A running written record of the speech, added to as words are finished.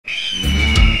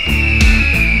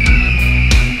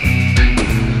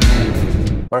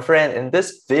My friend, in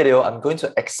this video, I'm going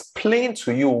to explain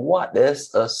to you what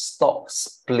is a stock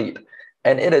split.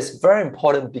 And it is very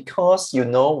important because you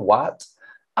know what?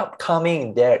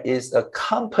 Upcoming, there is a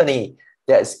company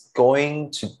that is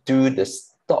going to do the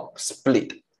stock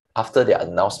split after their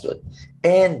announcement.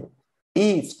 And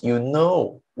if you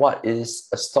know what is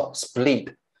a stock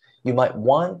split, you might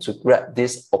want to grab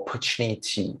this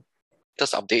opportunity.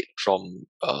 Latest update from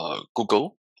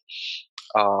Google.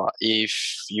 If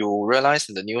you realize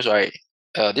in the news, right,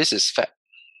 this is Feb.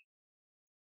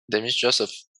 That means just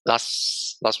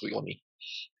last week only,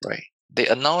 right? They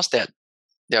announced that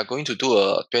they are going to do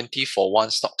a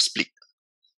 20-for-1 stock split.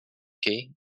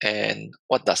 Okay, and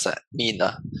what does that mean?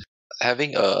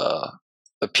 Having a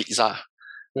pizza,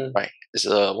 right? It's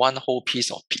a one whole piece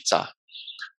of pizza,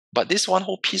 but this one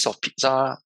whole piece of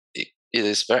pizza it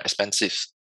is very expensive.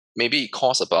 Maybe it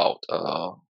costs about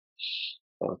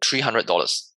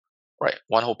 $300, right?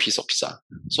 One whole piece of pizza.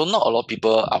 So not a lot of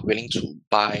people are willing to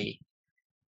buy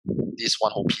this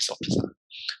one whole piece of pizza.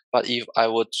 But if I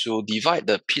were to divide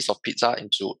the piece of pizza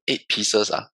into 8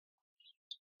 pieces,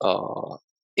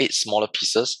 8 smaller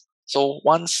pieces, so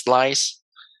one slice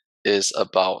is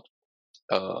about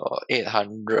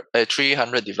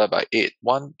 300 divided by 8.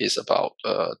 One is about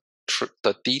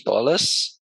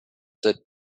 $30.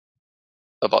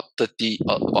 About $40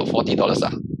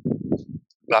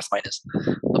 plus minus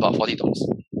about $40.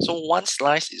 So one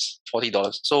slice is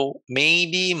 $40. So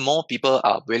maybe more people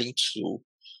are willing to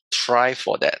try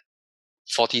for that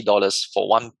 $40 for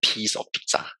one piece of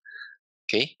pizza.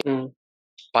 Okay.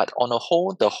 But on a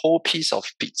whole, the whole piece of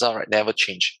pizza right never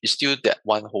change. It's still that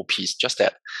one whole piece. Just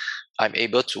that I'm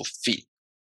able to feed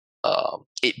 8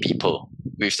 people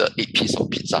with the 8 piece of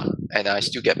pizza, and I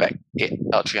still get back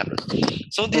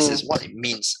 300. So this is what it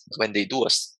means when they do a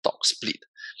stock split.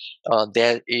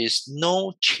 There is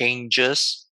no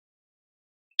changes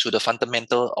to the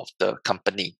fundamental of the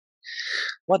company.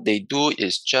 What they do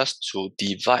is just to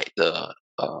divide the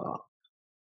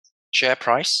share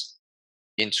price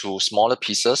into smaller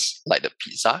pieces like the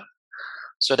pizza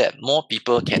so that more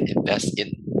people can invest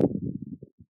in.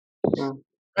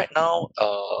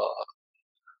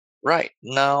 Right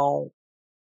now,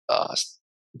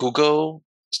 Google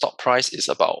stock price is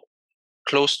about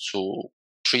close to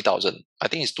 3,000. I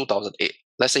think it's 2008.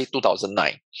 Let's say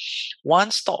 2009.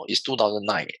 One stock is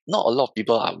 2009. Not a lot of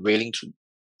people are willing to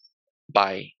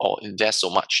buy or invest so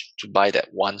much to buy that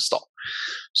one stock.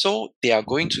 So they are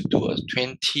going to do a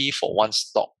 20-for-1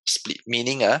 stock split,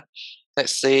 meaning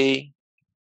let's say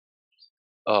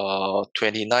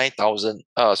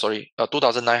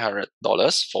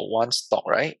 $2,900 for one stock,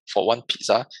 right? For one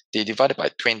pizza, they divide it by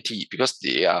 20 because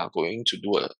they are going to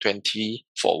do a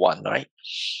 20-for-1, right?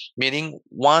 Meaning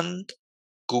one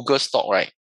Google stock,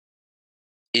 right,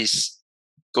 is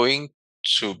going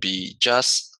to be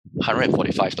just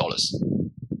 $145.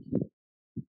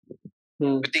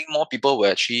 You think more people will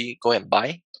actually go and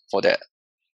buy for that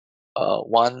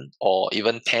one or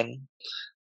even 10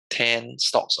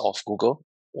 stocks of Google?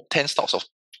 10 stocks of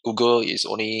Google is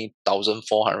only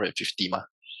 1,450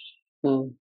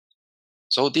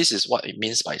 So this is what it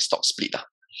means by stock split.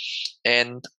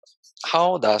 And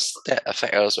how does that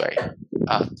affect us, right?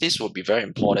 This will be very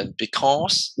important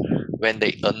because when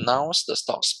they announce the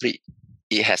stock split,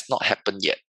 it has not happened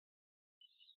yet.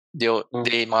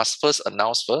 They must first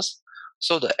announce first.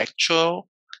 So the actual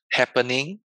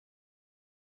happening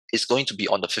is going to be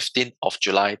on the 15th of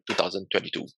July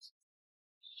 2022.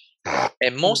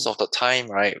 And most of the time,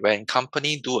 right, when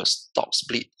company do a stock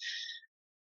split,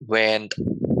 when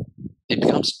it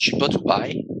becomes cheaper to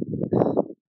buy,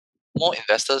 more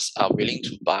investors are willing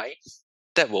to buy,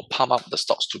 that will pump up the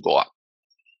stocks to go up.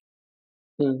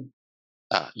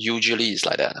 Usually it's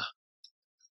like that.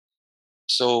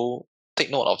 So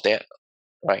take note of that,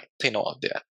 right? Take note of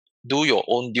that. Do your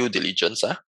own due diligence.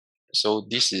 So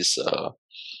this is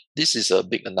a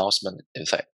big announcement, in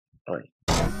fact, right?